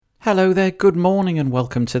Hello there, good morning and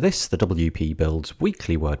welcome to this, the WP Builds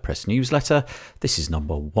Weekly WordPress newsletter. This is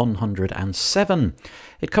number 107.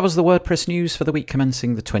 It covers the WordPress news for the week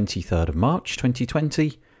commencing the 23rd of March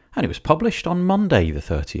 2020, and it was published on Monday the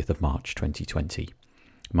 30th of March 2020.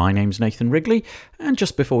 My name's Nathan Wrigley, and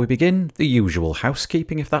just before we begin, the usual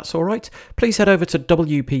housekeeping if that's alright. Please head over to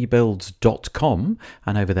wpbuilds.com,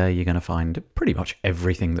 and over there you're going to find pretty much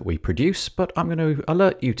everything that we produce, but I'm going to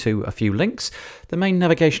alert you to a few links. The main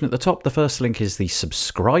navigation at the top, the first link is the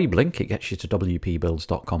subscribe link. It gets you to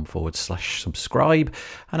wpbuilds.com/subscribe,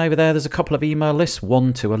 and over there there's a couple of email lists,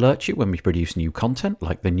 one to alert you when we produce new content,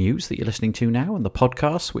 like the news that you're listening to now, and the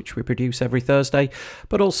podcasts, which we produce every Thursday,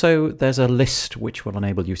 but also there's a list which will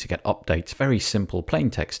enable you to get updates, very simple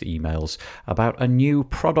plain text emails about a new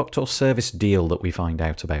product or service deal that we find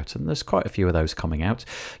out about, and there's quite a few of those coming out.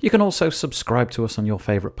 You can also subscribe to us on your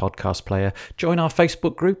favourite podcast player, join our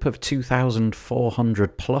Facebook group of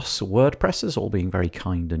 2,400 plus WordPressers, all being very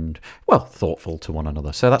kind and, well, thoughtful to one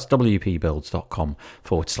another. So that's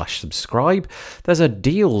wpbuilds.com/subscribe. There's a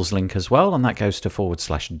deals link as well, and that goes to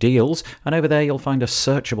 /deals, and over there you'll find a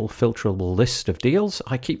searchable, filterable list of deals.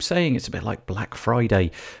 I keep saying it's a bit like Black Friday,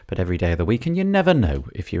 but every day of the week, and you never know.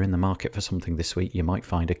 If you're in the market for something this week, you might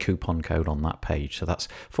find a coupon code on that page. So that's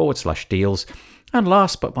 /deals. And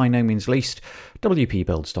last but by no means least,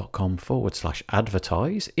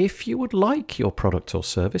 wpbuilds.com/advertise if you would like your product or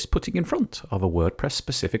service putting in front of a WordPress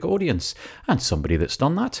specific audience. And somebody that's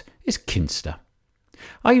done that is Kinsta.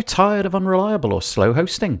 Are you tired of unreliable or slow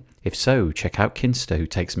hosting? If so, check out Kinsta, who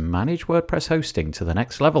takes managed WordPress hosting to the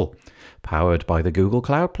next level. Powered by the Google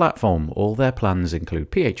Cloud Platform, all their plans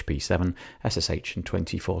include PHP 7, SSH and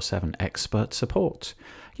 24/7 expert support.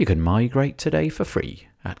 You can migrate today for free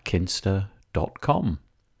at kinsta.com.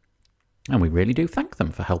 And we really do thank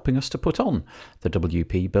them for helping us to put on the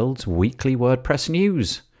WP Builds Weekly WordPress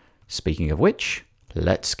news. Speaking of which,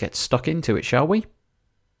 let's get stuck into it, shall we?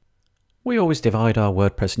 We always divide our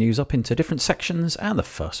WordPress news up into different sections, and the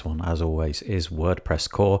first one, as always, is WordPress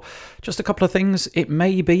Core. Just a couple of things. It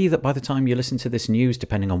may be that by the time you listen to this news,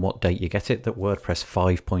 depending on what date you get it, that WordPress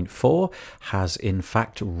 5.4 has in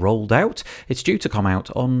fact rolled out. It's due to come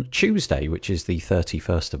out on Tuesday, which is the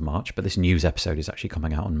 31st of March, but this news episode is actually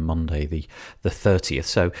coming out on Monday, the 30th,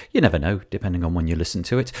 so you never know, depending on when you listen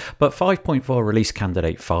to it. But 5.4 Release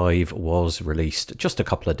Candidate 5 was released just a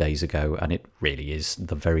couple of days ago, and it really is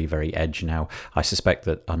the very, very edge now. I suspect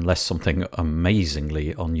that unless something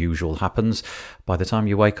amazingly unusual happens, by the time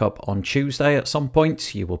you wake up on Tuesday at some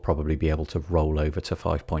point, you will probably be able to roll over to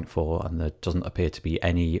 5.4, and there doesn't appear to be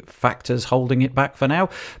any factors holding it back for now.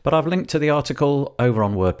 But I've linked to the article over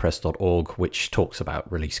on wordpress.org, which talks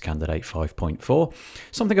about Release Candidate 5.4.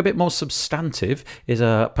 Something a bit more substantive is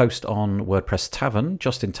a post on WordPress Tavern.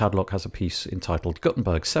 Justin Tadlock has a piece entitled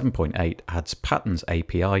Gutenberg 7.8 adds patterns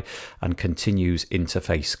API and continues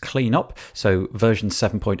interface cleanup. So version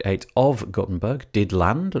 7.8 of Gutenberg did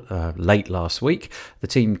land late last week. The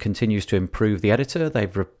team continues to improve the editor.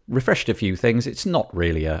 They've refreshed a few things. It's not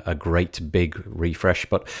really a great big refresh,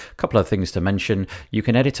 but a couple of things to mention. You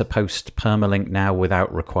can edit a post permalink now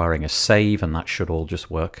without requiring a save, and that should all just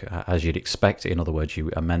work as you'd expect. In other words, you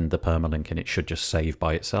amend the permalink and it should just save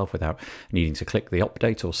by itself without needing to click the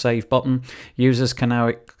update or save button. Users can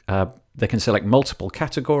now they can select multiple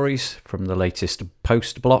categories from the latest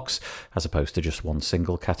post blocks as opposed to just one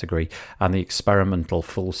single category, and the experimental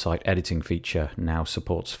full site editing feature now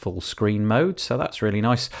supports full screen mode, so that's really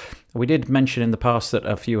nice. We did mention in the past that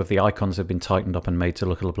a few of the icons have been tightened up and made to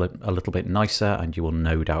look a little bit nicer, and you will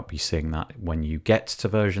no doubt be seeing that when you get to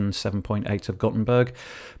version 7.8 of Gutenberg.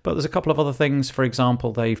 But there's a couple of other things. For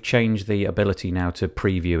example, they've changed the ability now to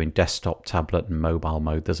preview in desktop, tablet and mobile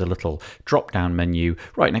mode. There's a little drop-down menu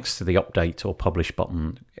right next to the update or publish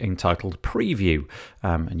button entitled Preview,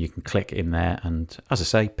 and you can click in there and, as I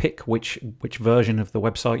say, pick which version of the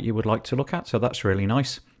website you would like to look at, so that's really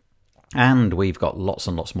nice. And we've got lots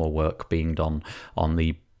and lots more work being done on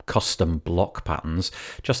the custom block patterns.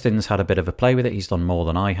 Justin's had a bit of a play with it. He's done more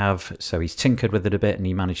than I have, so he's tinkered with it a bit and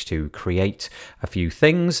he managed to create a few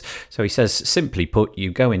things. So he says, simply put,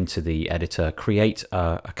 you go into the editor, create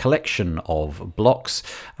a collection of blocks,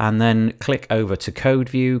 and then click over to code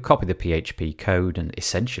view, copy the PHP code, and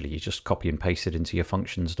essentially you just copy and paste it into your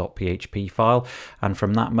functions.php file, and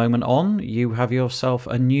from that moment on you have yourself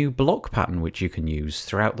a new block pattern which you can use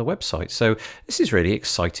throughout the website. So this is really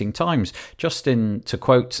exciting times. Justin, to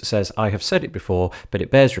quote, says, I have said it before, but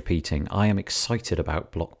it bears repeating. I am excited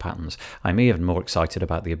about block patterns. I'm even more excited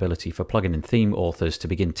about the ability for plugin and theme authors to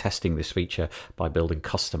begin testing this feature by building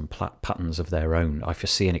custom patterns of their own. I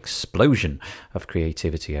foresee an explosion of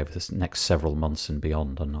creativity over the next several months and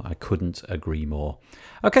beyond, and I couldn't agree more.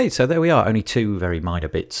 Okay, so there we are, only two very minor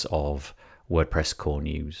bits of WordPress core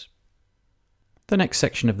news. The next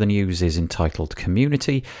section of the news is entitled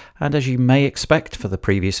Community, and as you may expect, for the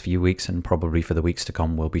previous few weeks and probably for the weeks to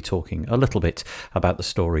come, we'll be talking a little bit about the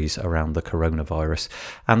stories around the coronavirus.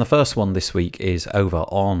 And the first one this week is over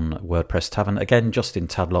on WordPress Tavern, again just in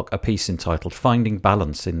Tadlock, a piece entitled Finding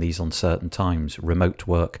Balance in These Uncertain Times, Remote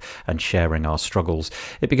Work and Sharing Our Struggles.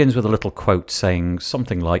 It begins with a little quote saying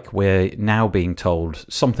something like, we're now being told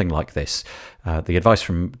something like this. The advice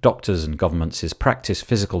from doctors and governments is practice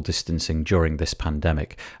physical distancing during this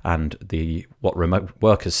pandemic, and what remote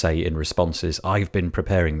workers say in response is, I've been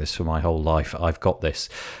preparing this for my whole life, I've got this.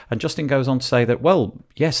 And Justin goes on to say that, well,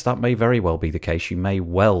 yes, that may very well be the case. You may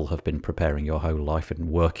well have been preparing your whole life and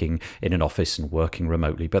working in an office and working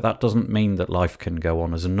remotely, but that doesn't mean that life can go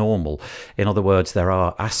on as normal. In other words, there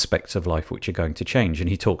are aspects of life which are going to change, and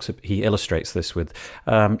he illustrates this with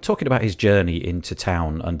talking about his journey into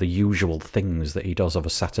town and the usual things that he does of a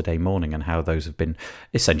Saturday morning and how those have been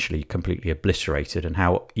essentially completely obliterated, and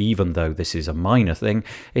how even though this is a minor thing,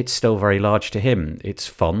 it's still very large to him. It's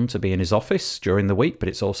fun to be in his office during the week, but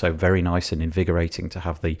it's also very nice and invigorating to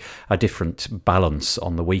have a different balance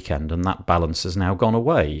on the weekend, and that balance has now gone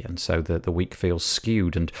away, and so the week feels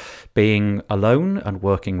skewed, and being alone and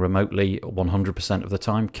working remotely 100% of the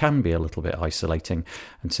time can be a little bit isolating.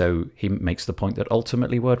 And so he makes the point that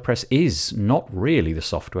ultimately WordPress is not really the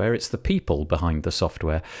software, it's the people behind the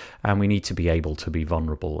software, and we need to be able to be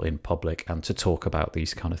vulnerable in public and to talk about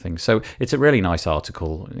these kind of things. So it's a really nice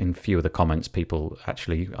article. In a few of the comments, people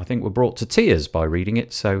actually, I think, were brought to tears by reading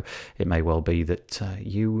it, so it may well be that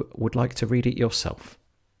you would like to read it yourself.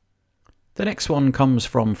 The next one comes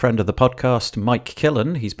from friend of the podcast, Mike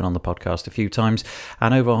Killen. He's been on the podcast a few times.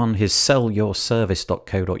 And over on his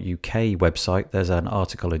sellyourservice.co.uk website, there's an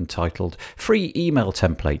article entitled Free Email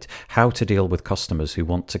Template, How to Deal with Customers Who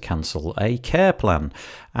Want to Cancel a Care Plan.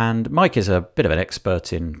 And Mike is a bit of an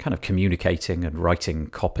expert in kind of communicating and writing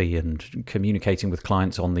copy and communicating with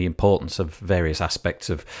clients on the importance of various aspects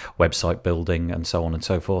of website building and so on and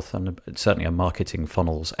so forth, and certainly a marketing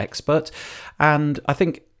funnels expert. And I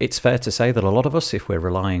think it's fair to say that a lot of us, if we're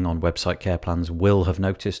relying on website care plans, will have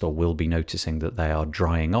noticed or will be noticing that they are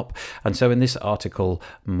drying up. And so in this article,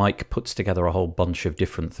 Mike puts together a whole bunch of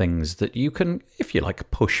different things that you can, if you like,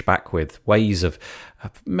 push back with, ways of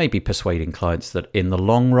maybe persuading clients that in the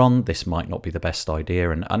long run, this might not be the best idea,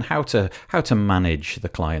 and how to manage the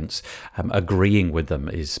clients. Agreeing with them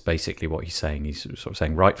is basically what he's saying. He's sort of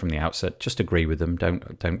saying right from the outset, just agree with them.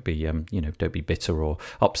 Don't be don't be bitter or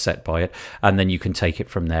upset by it, and then you can take it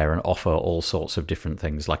from there and offer all sorts of different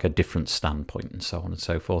things, like a different standpoint and so on and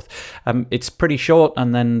so forth. It's pretty short,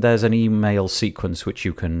 and then there's an email sequence which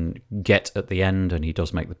you can get at the end, and he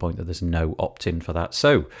does make the point that there's no opt-in for that.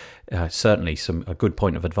 So certainly a good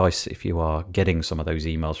point of advice if you are getting some of those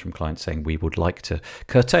emails from clients saying we would like to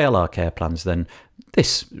curtail our care plans, then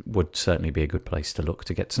this would certainly be a good place to look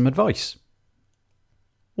to get some advice.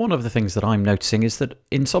 One of the things that I'm noticing is that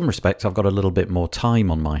in some respects I've got a little bit more time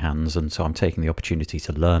on my hands, and so I'm taking the opportunity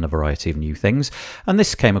to learn a variety of new things. And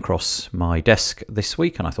this came across my desk this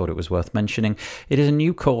week and I thought it was worth mentioning. It is a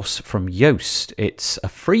new course from Yoast. It's a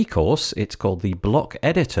free course. It's called the Block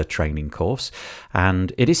Editor Training Course,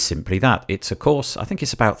 and it is simply that. It's a course, I think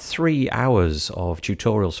it's about 3 hours of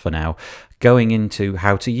tutorials for now, going into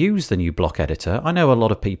how to use the new block editor. I know a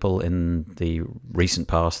lot of people in the recent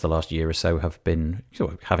past, the last year or so, have been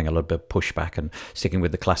sort of having a little bit of pushback and sticking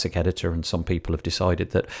with the classic editor, and some people have decided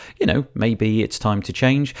that, maybe it's time to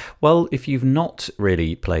change. Well, if you've not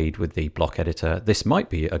really played with the block editor, this might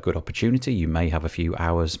be a good opportunity. You may have a few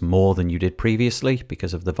hours more than you did previously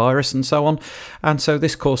because of the virus and so on. And so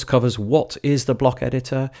this course covers what is the block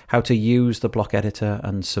editor, how to use the block editor,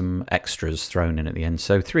 and some extras thrown in at the end.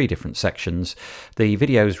 So 3 different sections. The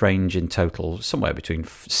videos range in total somewhere between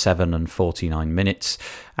 7 and 49 minutes.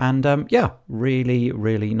 And really,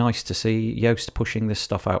 really nice to see Yoast pushing this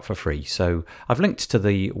stuff out for free. So I've linked to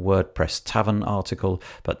the WordPress Tavern article,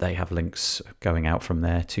 but they have links going out from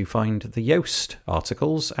there to find the Yoast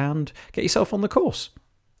articles and get yourself on the course.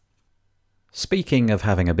 Speaking of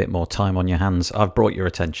having a bit more time on your hands, I've brought your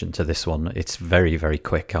attention to this one. It's very, very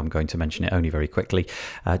quick. I'm going to mention it only very quickly.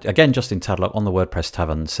 Again, Justin Tadlock on the WordPress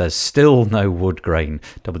Tavern says, still no wood grain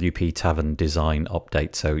WP Tavern design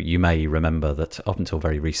update. So you may remember that up until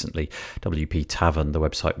very recently, WP Tavern, the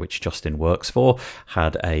website which Justin works for,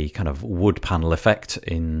 had a kind of wood panel effect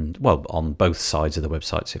on both sides of the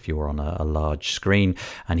websites if you were on a large screen.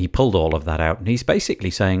 And he pulled all of that out. And he's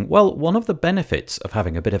basically saying, well, one of the benefits of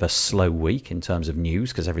having a bit of a slow week in terms of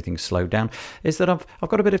news, because everything's slowed down, is that I've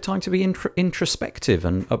got a bit of time to be introspective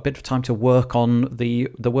and a bit of time to work on the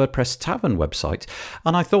WordPress Tavern website.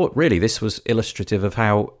 And I thought really this was illustrative of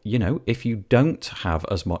how, if you don't have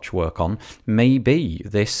as much work on, maybe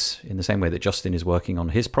this, in the same way that Justin is working on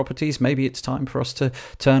his properties, maybe it's time for us to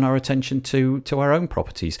turn our attention to our own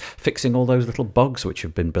properties, fixing all those little bugs which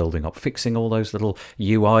have been building up, fixing all those little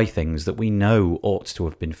UI things that we know ought to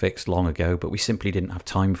have been fixed long ago, but we simply didn't have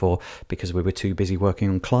time for because we were too busy working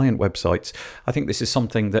on client websites. I think this is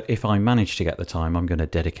something that if I manage to get the time, I'm going to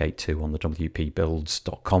dedicate to on the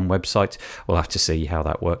wpbuilds.com website. We'll have to see how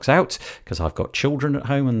that works out because I've got children at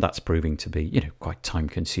home and that's proving to be, quite time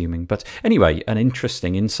consuming. But anyway, an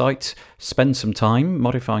interesting insight. Spend some time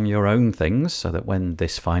modifying your own things so that when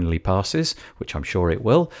this finally passes, which I'm sure it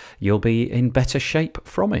will, you'll be in better shape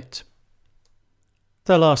from it.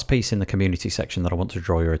 The last piece in the community section that I want to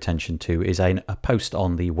draw your attention to is a post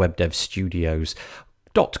on the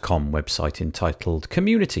webdevstudios.com website entitled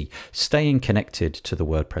Community, Staying Connected to the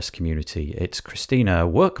WordPress Community. It's Christina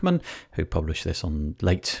Workman who published this on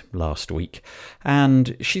late last week.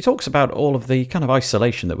 And she talks about all of the kind of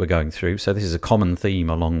isolation that we're going through. So this is a common theme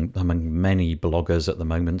among many bloggers at the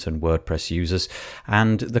moment and WordPress users.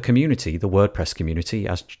 And the community, the WordPress community,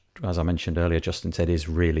 as I mentioned earlier, Justin said, is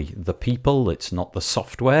really the people. It's not the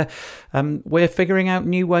software. We're figuring out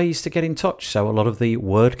new ways to get in touch. So a lot of the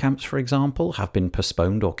WordCamps, for example, have been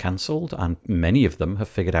postponed or cancelled, and many of them have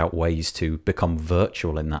figured out ways to become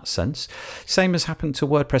virtual in that sense. Same has happened to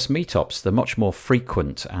WordPress meetups. They're much more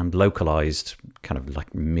frequent and localized, kind of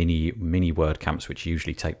like mini WordCamps, which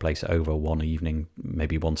usually take place over one evening,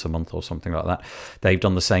 maybe once a month or something like that. They've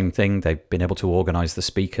done the same thing. They've been able to organize the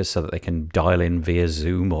speakers so that they can dial in via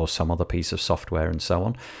Zoom or some other piece of software and so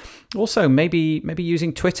on. Also, maybe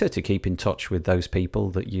using Twitter to keep in touch with those people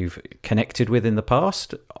that you've connected with in the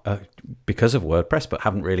past because of WordPress, but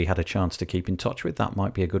haven't really had a chance to keep in touch with. That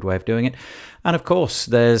might be a good way of doing it. And of course,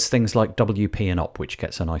 there's things like WP and Up, which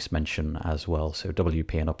gets a nice mention as well. So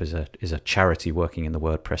WP and Up is a charity working in the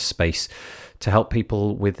WordPress space to help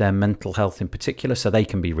people with their mental health in particular, so they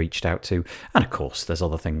can be reached out to. And of course, there's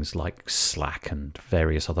other things like Slack and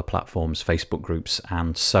various other platforms, Facebook groups,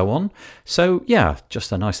 and so on. So yeah,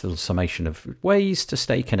 just a nice little summation of ways to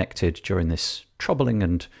stay connected during this troubling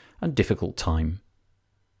and difficult time.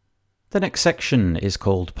 The next section is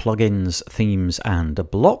called Plugins, Themes and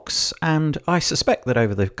Blocks, and I suspect that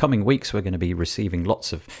over the coming weeks we're going to be receiving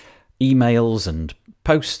lots of emails and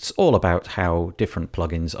posts all about how different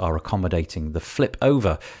plugins are accommodating the flip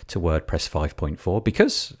over to WordPress 5.4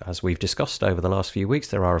 because, as we've discussed over the last few weeks,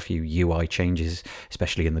 there are a few UI changes,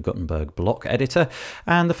 especially in the Gutenberg block editor.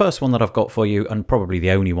 And the first one that I've got for you, and probably the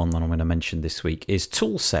only one that I'm going to mention this week, is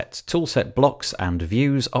Toolset. Toolset blocks and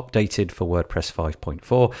views updated for WordPress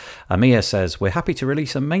 5.4. Amir says, we're happy to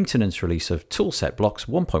release a maintenance release of Toolset blocks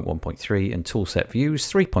 1.1.3 and Toolset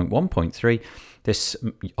views 3.1.3. This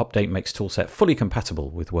update makes Toolset fully compatible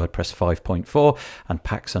with WordPress 5.4 and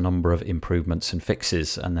packs a number of improvements and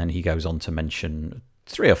fixes. And then he goes on to mention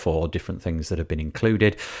 3 or 4 different things that have been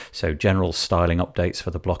included. So general styling updates for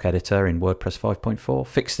the block editor in WordPress 5.4,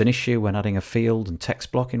 fixed an issue when adding a field and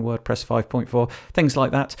text block in WordPress 5.4, things like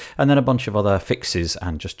that. And then a bunch of other fixes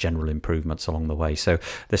and just general improvements along the way. So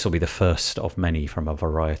this will be the first of many from a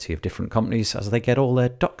variety of different companies as they get all their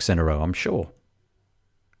ducks in a row, I'm sure.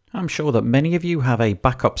 I'm sure that many of you have a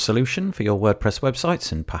backup solution for your WordPress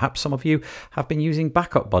websites, and perhaps some of you have been using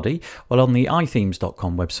Backup Buddy. Well, on the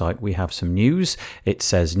iThemes.com website, we have some news. It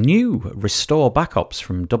says, new restore backups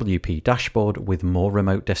from WP Dashboard with more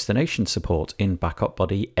remote destination support in Backup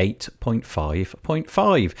Buddy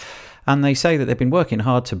 8.5.5. And they say that they've been working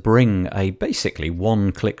hard to bring a basically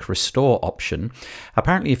one-click restore option.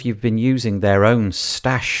 Apparently, if you've been using their own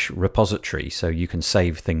stash repository, so you can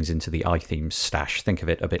save things into the iThemes stash, think of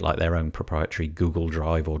it a bit like their own proprietary Google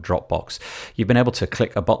Drive or Dropbox, you've been able to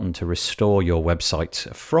click a button to restore your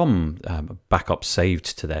website from backups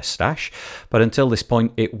saved to their stash. But until this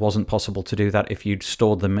point, it wasn't possible to do that if you'd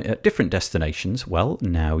stored them at different destinations. Well,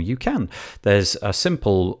 now you can. There's a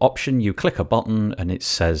simple option. You click a button and it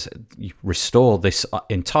says, you restore this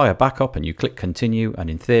entire backup, and you click continue, and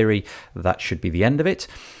in theory that should be the end of it.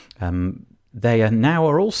 They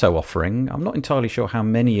are also offering, I'm not entirely sure how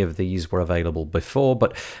many of these were available before,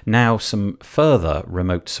 but now some further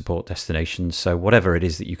remote support destinations. So whatever it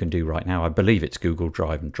is that you can do right now, I believe it's Google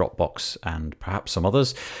Drive and Dropbox and perhaps some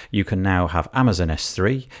others. You can now have Amazon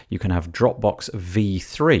S3, you can have Dropbox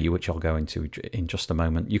V3, which I'll go into in just a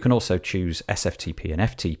moment. You can also choose SFTP and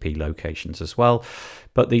FTP locations as well.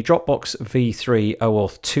 But the Dropbox V3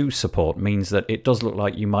 OAuth 2 support means that it does look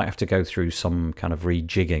like you might have to go through some kind of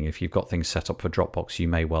rejigging. If you've got things set up for Dropbox, you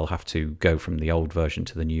may well have to go from the old version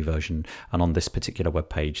to the new version. And on this particular web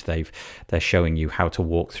page, they're showing you how to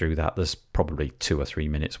walk through that. There's probably 2 or 3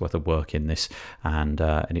 minutes worth of work in this, and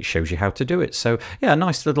it shows you how to do it. So yeah,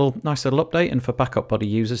 nice little update. And for Backup Buddy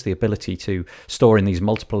users, the ability to store in these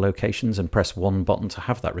multiple locations and press one button to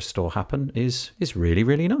have that restore happen is really,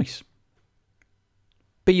 really nice.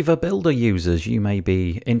 Beaver Builder users, you may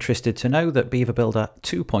be interested to know that Beaver Builder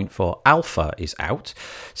 2.4 Alpha is out.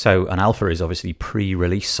 So an alpha is obviously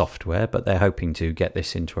pre-release software, but they're hoping to get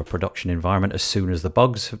this into a production environment as soon as the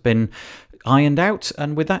bugs have been ironed out.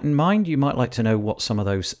 And with that in mind, you might like to know what some of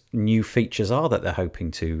those new features are that they're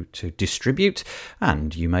hoping to distribute,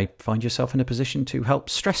 and you may find yourself in a position to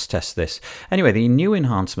help stress test this. Anyway, the new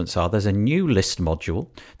enhancements are there's a new list module,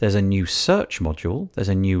 there's a new search module, there's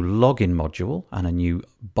a new login module, and a new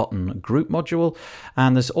button group module,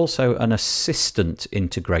 and there's also an assistant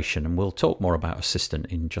integration, and we'll talk more about assistant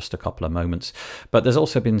in just a couple of moments. But there's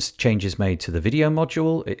also been changes made to the video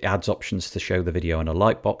module. It adds options to show the video in a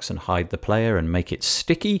lightbox and hide the player and make it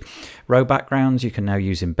sticky. Row backgrounds, you can now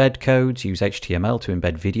use embed codes, use HTML to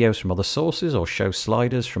embed videos from other sources or show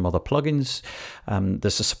sliders from other plugins.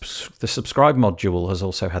 The subscribe module has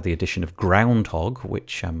also had the addition of Groundhog,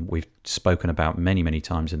 which we've spoken about many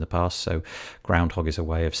times in the past. So Groundhog is a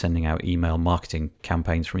way of sending out email marketing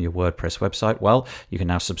campaigns from your WordPress website. Well, you can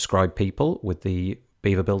now subscribe people with the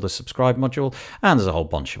Beaver Builder subscribe module, and there's a whole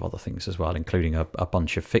bunch of other things as well, including a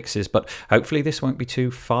bunch of fixes. But hopefully this won't be too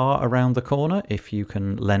far around the corner if you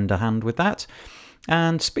can lend a hand with that.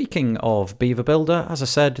 And speaking of Beaver Builder, as I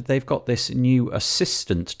said, they've got this new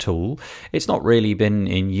assistant tool. It's not really been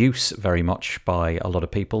in use very much by a lot of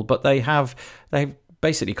people, but they've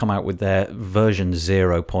basically come out with their version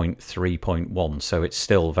 0.3.1, so it's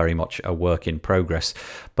still very much a work in progress.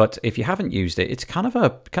 But if you haven't used it, it's kind of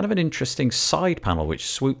an interesting side panel which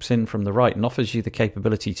swoops in from the right and offers you the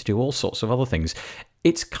capability to do all sorts of other things.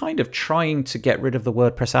 It's kind of trying to get rid of the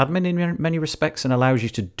WordPress admin in many respects and allows you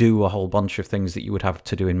to do a whole bunch of things that you would have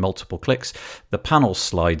to do in multiple clicks. The panel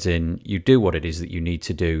slides in, you do what it is that you need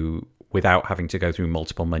to do without having to go through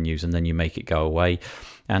multiple menus, and then you make it go away.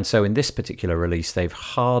 And so in this particular release, they've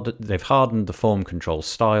hardened the form control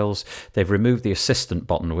styles. They've removed the assistant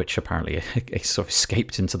button, which apparently sort of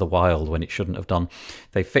escaped into the wild when it shouldn't have done.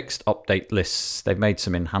 They fixed update lists. They've made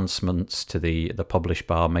some enhancements to the publish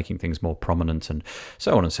bar, making things more prominent and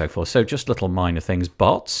so on and so forth. So just little minor things,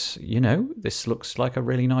 but, this looks like a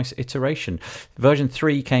really nice iteration. Version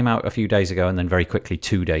 3 came out a few days ago, and then very quickly,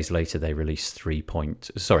 2 days later, they released version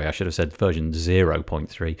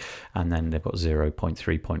 0.3, and then they've got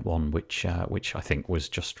 0.3.1, which I think was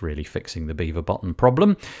just really fixing the Beaver button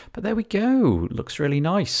problem. But there we go. Looks really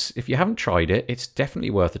nice. If you haven't tried it, it's definitely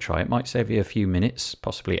worth a try. It might save you a few minutes,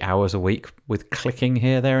 possibly hours a week with clicking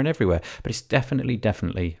here, there, and everywhere. But it's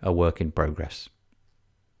definitely a work in progress.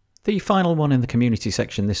 The final one in the community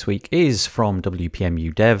section this week is from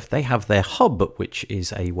WPMU Dev. They have their hub, which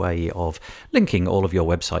is a way of linking all of your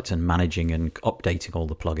websites and managing and updating all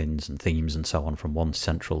the plugins and themes and so on from one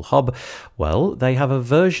central hub. Well, they have a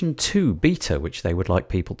version 2 beta, which they would like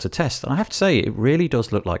people to test. And I have to say, it really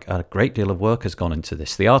does look like a great deal of work has gone into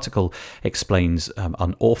this. The article explains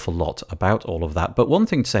an awful lot about all of that. But one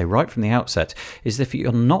thing to say right from the outset is that if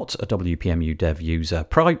you're not a WPMU Dev user,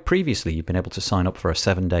 previously you've been able to sign up for a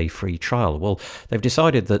 7-day free trial. Well, they've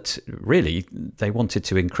decided that really they wanted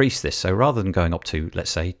to increase this. So rather than going up to,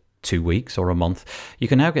 let's say, 2 weeks or a month, you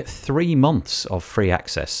can now get 3 months of free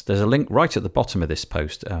access. There's a link right at the bottom of this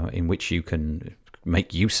post in which you can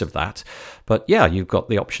make use of that. But yeah, you've got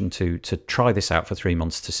the option to try this out for 3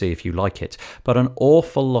 months to see if you like it. But an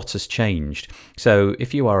awful lot has changed. So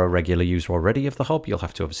if you are a regular user already of the hub, you'll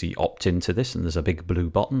have to obviously opt into this, and there's a big blue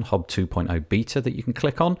button, Hub 2.0 Beta, that you can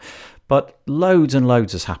click on. But loads and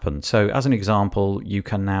loads has happened. So as an example, you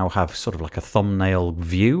can now have sort of like a thumbnail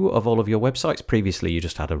view of all of your websites. Previously, you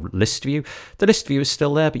just had a list view. The list view is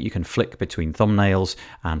still there, but you can flick between thumbnails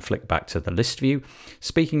and flick back to the list view.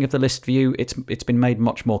 Speaking of the list view, it's been made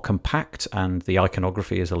much more compact, and the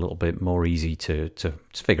iconography is a little bit more easy to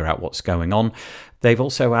figure out what's going on. They've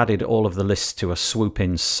also added all of the lists to a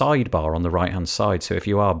swoop-in sidebar on the right-hand side. So if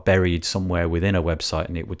you are buried somewhere within a website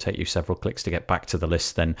and it would take you several clicks to get back to the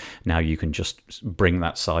list, then now you can just bring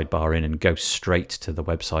that sidebar in and go straight to the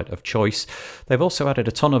website of choice. They've also added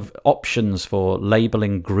a ton of options for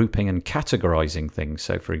labeling, grouping, and categorizing things.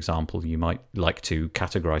 So for example, you might like to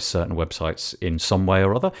categorize certain websites in some way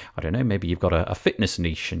or other. I don't know, maybe you've got a fitness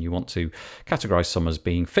niche and you want to categorize some as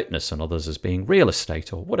being fitness and others as being real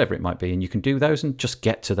estate or whatever it might be, and you can do those and just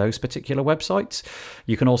get to those particular websites.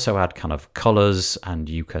 You can also add kind of colors, and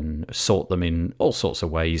you can sort them in all sorts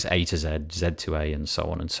of ways, A to Z, Z to A, and so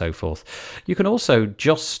on and so forth. You can also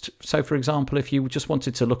so for example, if you just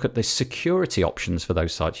wanted to look at the security options for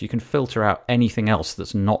those sites, you can filter out anything else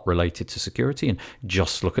that's not related to security and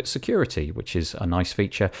just look at security, which is a nice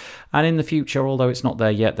feature. And in the future, although it's not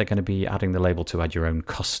there yet, they're going to be adding the label to add your own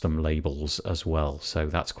custom labels as well. So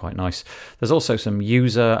that's quite nice. There's also some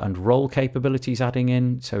user and role capabilities adding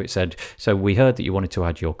in. So it said, so we heard that you wanted to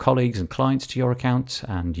add your colleagues and clients to your account,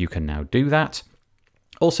 and you can now do that.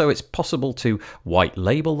 Also, it's possible to white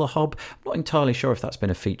label the hub. I'm not entirely sure if that's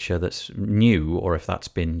been a feature that's new or if that's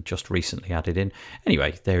been just recently added in.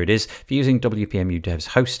 Anyway, there it is. If you're using WPMU Dev's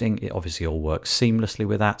hosting, it obviously all works seamlessly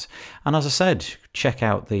with that. And as I said, check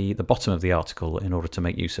out the bottom of the article in order to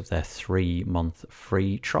make use of their 3-month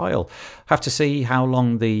free trial. Have to see how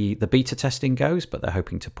long the beta testing goes, but they're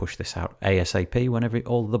hoping to push this out ASAP whenever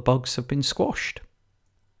all the bugs have been squashed.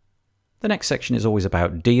 The next section is always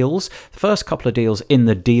about deals. The first couple of deals in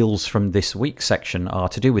the deals from this week section are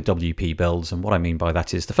to do with WP Builds, and what I mean by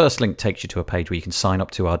that is the first link takes you to a page where you can sign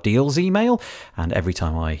up to our deals email, and every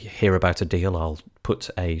time I hear about a deal, I'll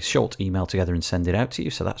put a short email together and send it out to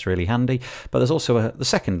you, so that's really handy. But there's also the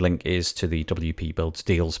second link is to the WP Builds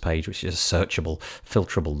deals page, which is a searchable,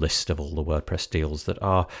 filterable list of all the WordPress deals that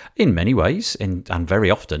are in many ways and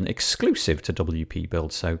very often exclusive to WP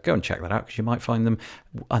Builds. So go and check that out because you might find them,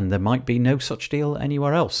 and there might be no such deal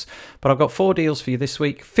anywhere else. But I've got 4 deals for you this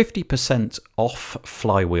week. 50% off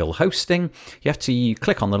Flywheel hosting. You have to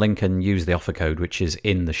click on the link and use the offer code, which is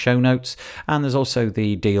in the show notes. And there's also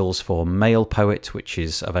the deals for MailPoet, which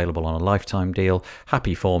is available on a lifetime deal.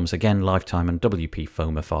 Happy Forms, again, lifetime, and WP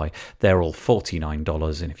Foamify. They're all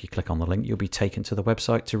 $49, and if you click on the link, you'll be taken to the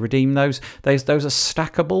website to redeem those. Those are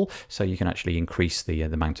stackable, so you can actually increase the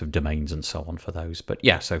amount of domains and so on for those. But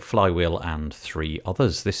yeah, so Flywheel and 3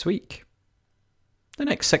 others this week. The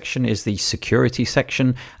next section is the security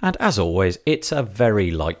section, and as always, it's a very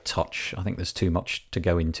light touch. I think there's too much to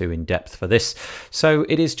go into in depth for this. So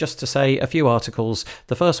it is just to say a few articles.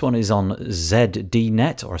 The first one is on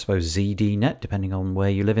ZDNet, or I suppose ZDNet, depending on where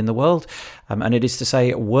you live in the world. And it is to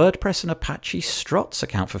say WordPress and Apache struts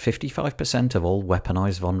account for 55% of all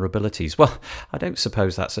weaponized vulnerabilities. Well, I don't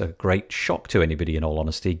suppose that's a great shock to anybody, in all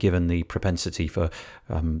honesty, given the propensity for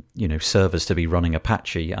servers to be running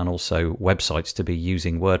Apache and also websites to be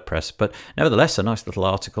using WordPress. But nevertheless, a nice little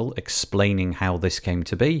article explaining how this came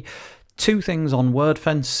to be. 2 things on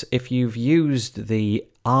WordFence. If you've used the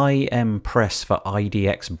IMpress for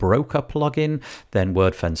IDX broker plugin, then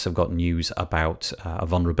WordFence have got news about a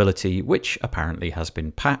vulnerability which apparently has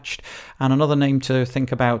been patched. And another name to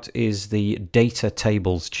think about is the data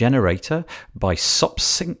tables generator by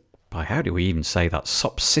how do we even say that?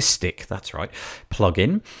 Sopsistic, that's right,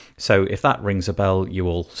 plugin. So if that rings a bell, you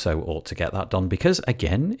also ought to get that done because,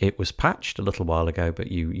 again, it was patched a little while ago,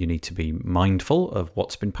 but you need to be mindful of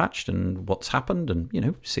what's been patched and what's happened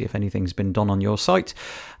and, see if anything's been done on your site.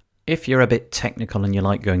 If you're a bit technical and you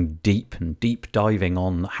like going deep diving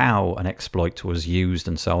on how an exploit was used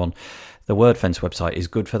and so on, the WordFence website is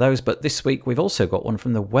good for those. But this week we've also got one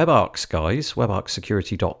from the WebArcs guys,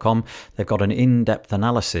 webarcsecurity.com. They've got an in-depth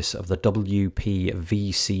analysis of the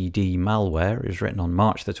WP-VCD malware. It was written on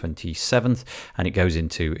March the 27th, and it goes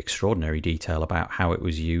into extraordinary detail about how it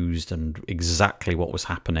was used and exactly what was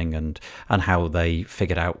happening and how they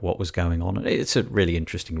figured out what was going on. It's a really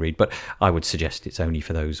interesting read, but I would suggest it's only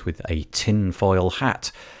for those with a tinfoil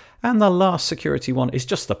hat. And the last security one is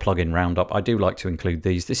just the plugin roundup. I do like to include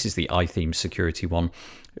these. This is the iTheme security one.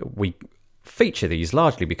 We feature these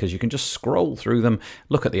largely because you can just scroll through them,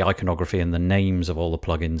 look at the iconography and the names of all the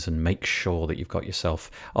plugins and make sure that you've got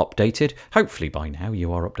yourself updated. Hopefully by now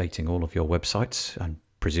you are updating all of your websites, and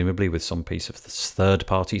presumably with some piece of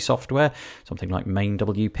third-party software, something like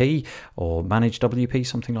MainWP or ManageWP,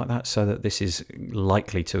 something like that, so that this is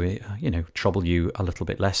likely to, trouble you a little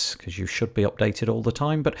bit less because you should be updated all the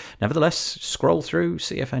time. But nevertheless, scroll through,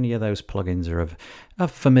 see if any of those plugins are of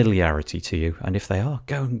familiarity to you, and if they are,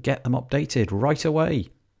 go and get them updated right away.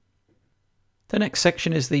 The next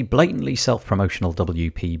section is the blatantly self-promotional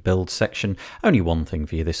WP Builds section. Only one thing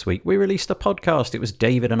for you this week. We released a podcast. It was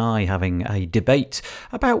David and I having a debate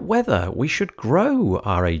about whether we should grow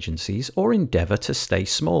our agencies or endeavour to stay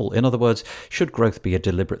small. In other words, should growth be a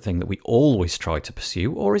deliberate thing that we always try to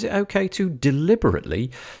pursue, or is it okay to deliberately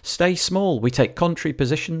stay small? We take contrary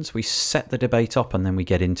positions, we set the debate up, and then we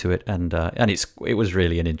get into it. And it was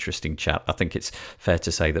really an interesting chat. I think it's fair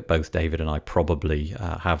to say that both David and I probably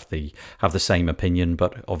have the same opinion,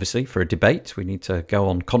 but obviously for a debate we need to go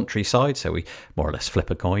on contrary sides, so we more or less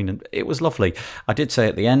flip a coin, and it was lovely. I did say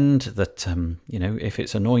at the end that if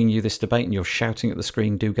it's annoying you, this debate, and you're shouting at the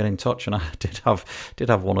screen, do get in touch. And I did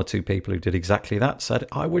have one or two people who did exactly that, said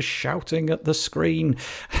I was shouting at the screen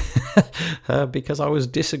because I was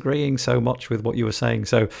disagreeing so much with what you were saying.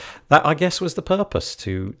 So that, I guess, was the purpose,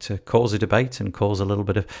 to cause a debate and cause a little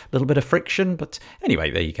bit of friction. But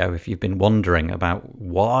anyway, there you go. If you've been wondering about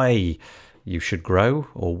why you should grow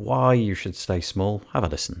or why you should stay small, have a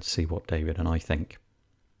listen, see what David and I think.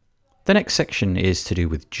 The next section is to do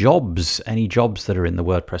with jobs, any jobs that are in the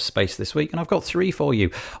WordPress space this week, and I've got three for you.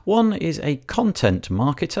 One is a content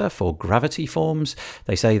marketer for Gravity Forms.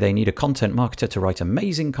 They say they need a content marketer to write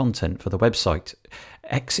amazing content for the website,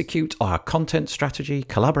 execute our content strategy,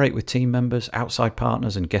 collaborate with team members, outside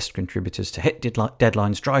partners and guest contributors to hit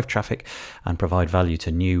deadlines, drive traffic, and provide value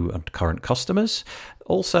to new and current customers.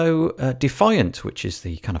 Also, Defiant, which is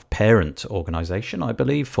the kind of parent organization, I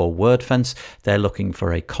believe, for WordFence. They're looking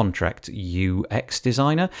for a contract UX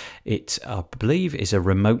designer. It, I believe, is a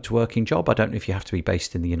remote working job. I don't know if you have to be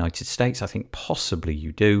based in the United States. I think possibly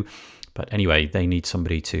you do. But anyway, they need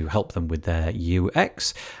somebody to help them with their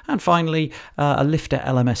UX. And finally, a Lifter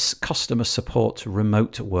LMS customer support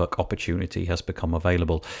remote work opportunity has become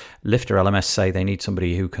available. Lifter LMS say they need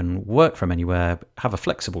somebody who can work from anywhere, have a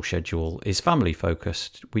flexible schedule, is family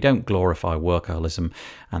focused. We don't glorify workaholism,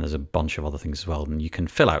 and there's a bunch of other things as well. And you can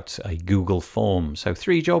fill out a Google form. So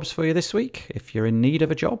 3 jobs for you this week. If you're in need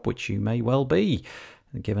of a job, which you may well be,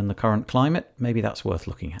 given the current climate, maybe that's worth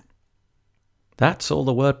looking at. That's all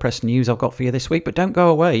the WordPress news I've got for you this week, but don't go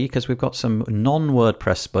away because we've got some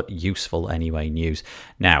non-WordPress but useful anyway news.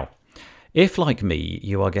 Now, if, like me,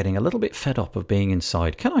 you are getting a little bit fed up of being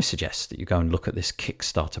inside, can I suggest that you go and look at this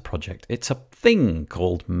Kickstarter project? It's a thing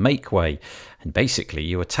called Makeway, and basically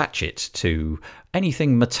you attach it to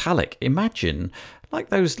anything metallic. Imagine like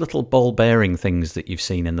those little ball bearing things that you've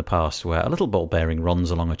seen in the past, where a little ball bearing runs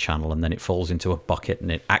along a channel and then it falls into a bucket and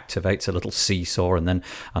it activates a little seesaw, and then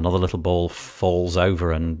another little ball falls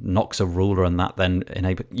over and knocks a ruler, and that then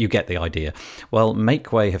enables, you get the idea. Well,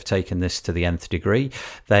 Makeway have taken this to the nth degree.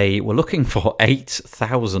 They were looking for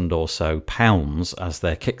 £8,000 or so as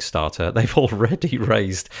their Kickstarter. They've already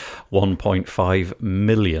raised 1.5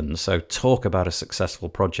 million. So talk about a successful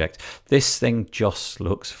project. This thing just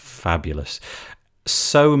looks fabulous.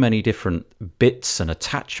 So many different bits and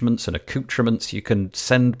attachments and accoutrements. You can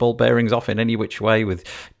send ball bearings off in any which way with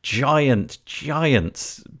giant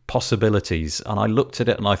possibilities. And I looked at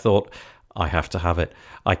it and I thought, I have to have it.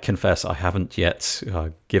 I confess I haven't yet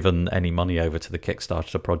given any money over to the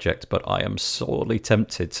Kickstarter project, but I am sorely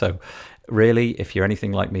tempted. So really, if you're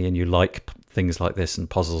anything like me and you like things like this and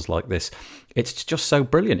puzzles like this, it's just so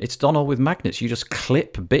brilliant. It's done all with magnets. You just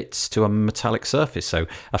clip bits to a metallic surface. So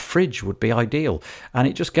a fridge would be ideal. And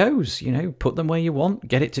it just goes, put them where you want,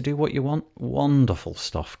 get it to do what you want. Wonderful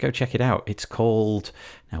stuff. Go check it out. It's called,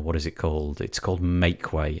 now what is it called? It's called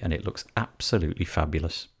Makeway, and it looks absolutely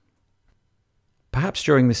fabulous. Perhaps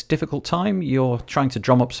during this difficult time, you're trying to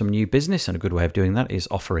drum up some new business, and a good way of doing that is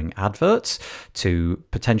offering adverts to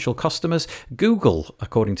potential customers. Google,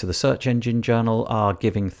 according to the Search Engine Journal, are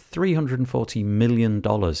giving $340 million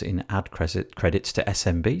in ad credits to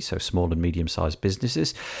SMB, so small and medium-sized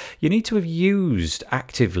businesses. You need to have used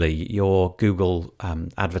actively your Google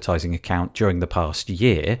advertising account during the past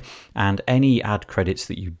year, and any ad credits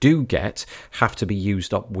that you do get have to be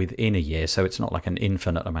used up within a year, so it's not like an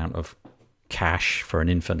infinite amount of cash for an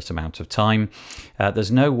infinite amount of time.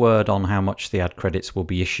 There's no word on how much the ad credits will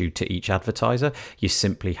be issued to each advertiser. You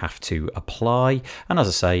simply have to apply, and as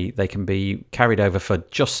I say, they can be carried over for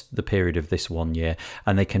just the period of this 1 year,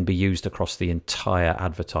 and they can be used across the entire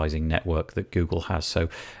advertising network that Google has. So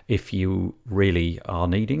if you really are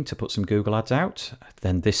needing to put some Google ads out,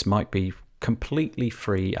 then this might be completely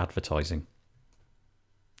free advertising.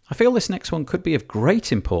 I feel this next one could be of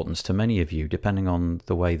great importance to many of you, depending on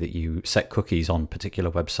the way that you set cookies on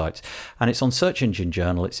particular websites. And it's on Search Engine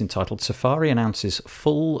Journal. It's entitled Safari Announces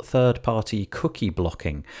Full Third-Party Cookie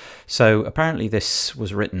Blocking. So apparently this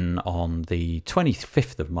was written on the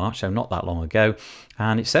 25th of March, so not that long ago.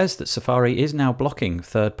 And it says that Safari is now blocking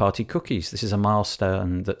third-party cookies. This is a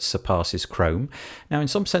milestone that surpasses Chrome. Now, in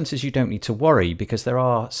some senses, you don't need to worry because there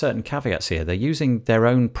are certain caveats here. They're using their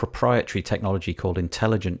own proprietary technology called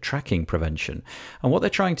intelligent tracking prevention. And what they're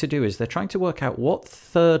trying to do is they're trying to work out what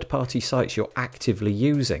third-party sites you're actively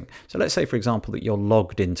using. So let's say, for example, that you're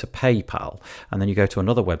logged into PayPal and then you go to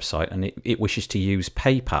another website and it wishes to use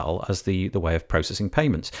PayPal as the way of processing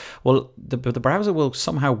payments. Well, the browser will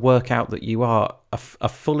somehow work out that you are a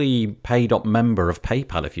fully paid up member of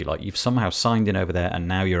PayPal, if you like. You've somehow signed in over there and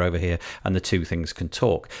now you're over here and the two things can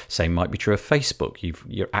talk. Same might be true of Facebook.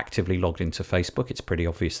 You're actively logged into Facebook. It's pretty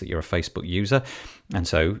obvious that you're a Facebook user. And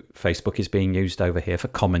so Facebook is being used over here for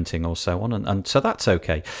commenting or so on. And so that's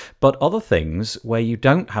okay. But other things where you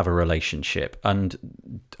don't have a relationship and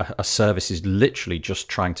a service is literally just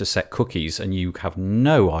trying to set cookies and you have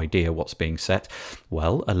no idea what's being set,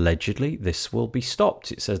 well, allegedly this will be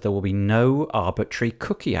stopped. It says there will be no arbitrary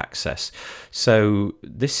cookie access. So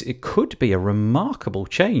it could be a remarkable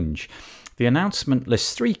change. The announcement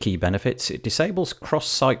lists 3 key benefits. It disables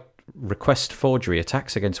cross-site request forgery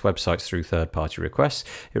attacks against websites through third-party requests.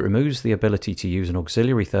 It removes the ability to use an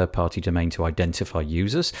auxiliary third-party domain to identify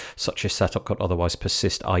users. Such a setup could otherwise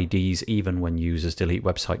persist IDs even when users delete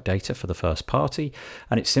website data for the first party.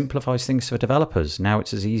 And it simplifies things for developers. Now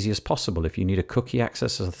it's as easy as possible. If you need a cookie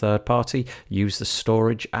access as a third party, use the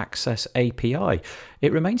Storage Access API.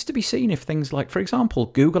 It remains to be seen if things like, for example,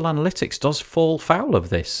 Google Analytics does fall foul of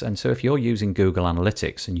this. And so if you're using Google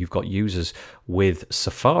Analytics and you've got users with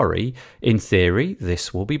Safari, in theory,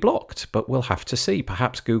 this will be blocked. But we'll have to see.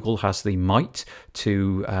 Perhaps Google has the might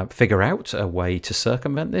to figure out a way to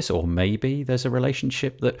circumvent this, or maybe there's a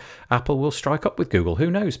relationship that Apple will strike up with Google. Who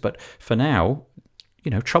knows? But for now,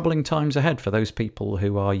 troubling times ahead for those people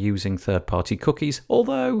who are using third-party cookies,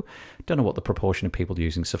 although don't know what the proportion of people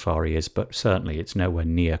using Safari is, but certainly it's nowhere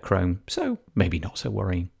near Chrome, so maybe not so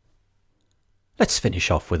worrying. Let's finish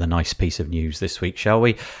off with a nice piece of news this week, shall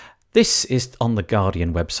we? This is on the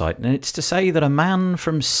Guardian website, and it's to say that a man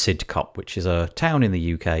from Sidcup, which is a town in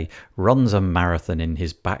the UK, runs a marathon in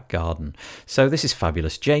his back garden. So this is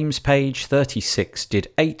fabulous. James Page, 36, did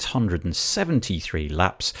 873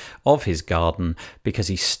 laps of his garden because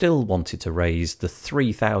he still wanted to raise the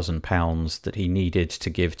 £3,000 that he needed to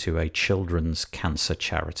give to a children's cancer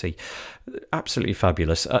charity. Absolutely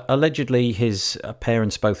fabulous. Allegedly, his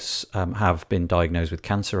parents both have been diagnosed with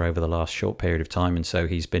cancer over the last short period of time, and so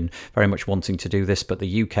he's been very much wanting to do this, but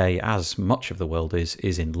the UK, as much of the world is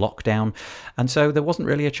in lockdown, and so there wasn't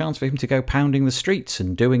really a chance for him to go pounding the streets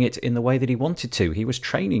and doing it in the way that he wanted to. He was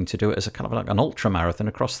training to do it as a kind of like an ultra marathon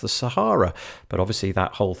across the Sahara, but obviously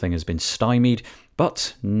that whole thing has been stymied.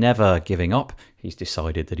 But never giving up, he's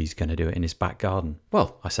decided that he's going to do it in his back garden.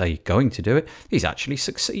 Well, I say going to do it, he's actually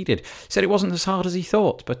succeeded. Said it wasn't as hard as he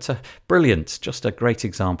thought, but brilliant. Just a great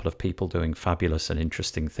example of people doing fabulous and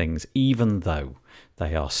interesting things, even though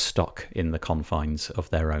they are stuck in the confines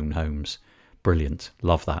of their own homes. Brilliant.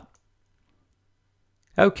 Love that.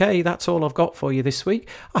 Okay, that's all I've got for you this week.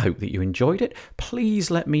 I hope that you enjoyed it.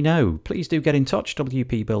 Please let me know. Please do get in touch,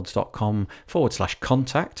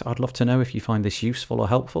 wpbuilds.com/contact. I'd love to know if you find this useful or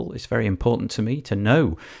helpful. It's very important to me to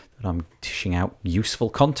know that I'm dishing out useful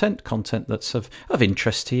content that's of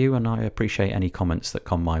interest to you, and I appreciate any comments that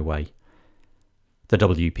come my way. The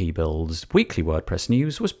WP Builds Weekly WordPress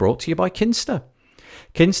News was brought to you by Kinsta.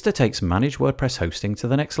 Kinsta takes managed WordPress hosting to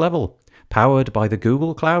the next level. Powered by the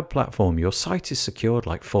Google Cloud Platform, your site is secured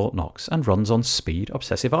like Fort Knox and runs on speed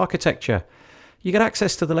obsessive architecture. You get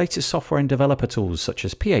access to the latest software and developer tools such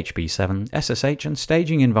as PHP 7, SSH and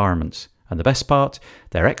staging environments. And the best part,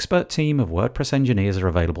 their expert team of WordPress engineers are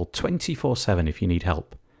available 24/7 if you need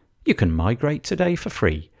help. You can migrate today for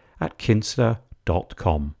free at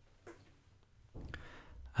kinsta.com.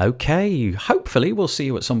 Okay, hopefully we'll see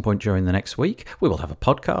you at some point during the next week. We will have a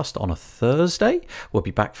podcast on a Thursday. We'll be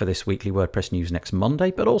back for this weekly WordPress news next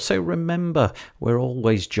Monday, but also remember, we're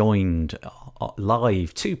always joined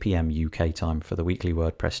live 2 p.m. UK time for the weekly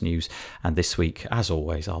WordPress news. And this week, as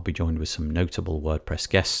always, I'll be joined with some notable WordPress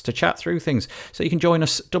guests to chat through things. So you can join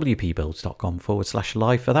us,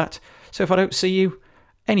 wpbuilds.com/live for that. So if I don't see you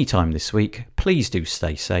anytime this week, please do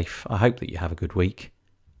stay safe. I hope that you have a good week.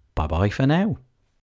 Bye-bye for now.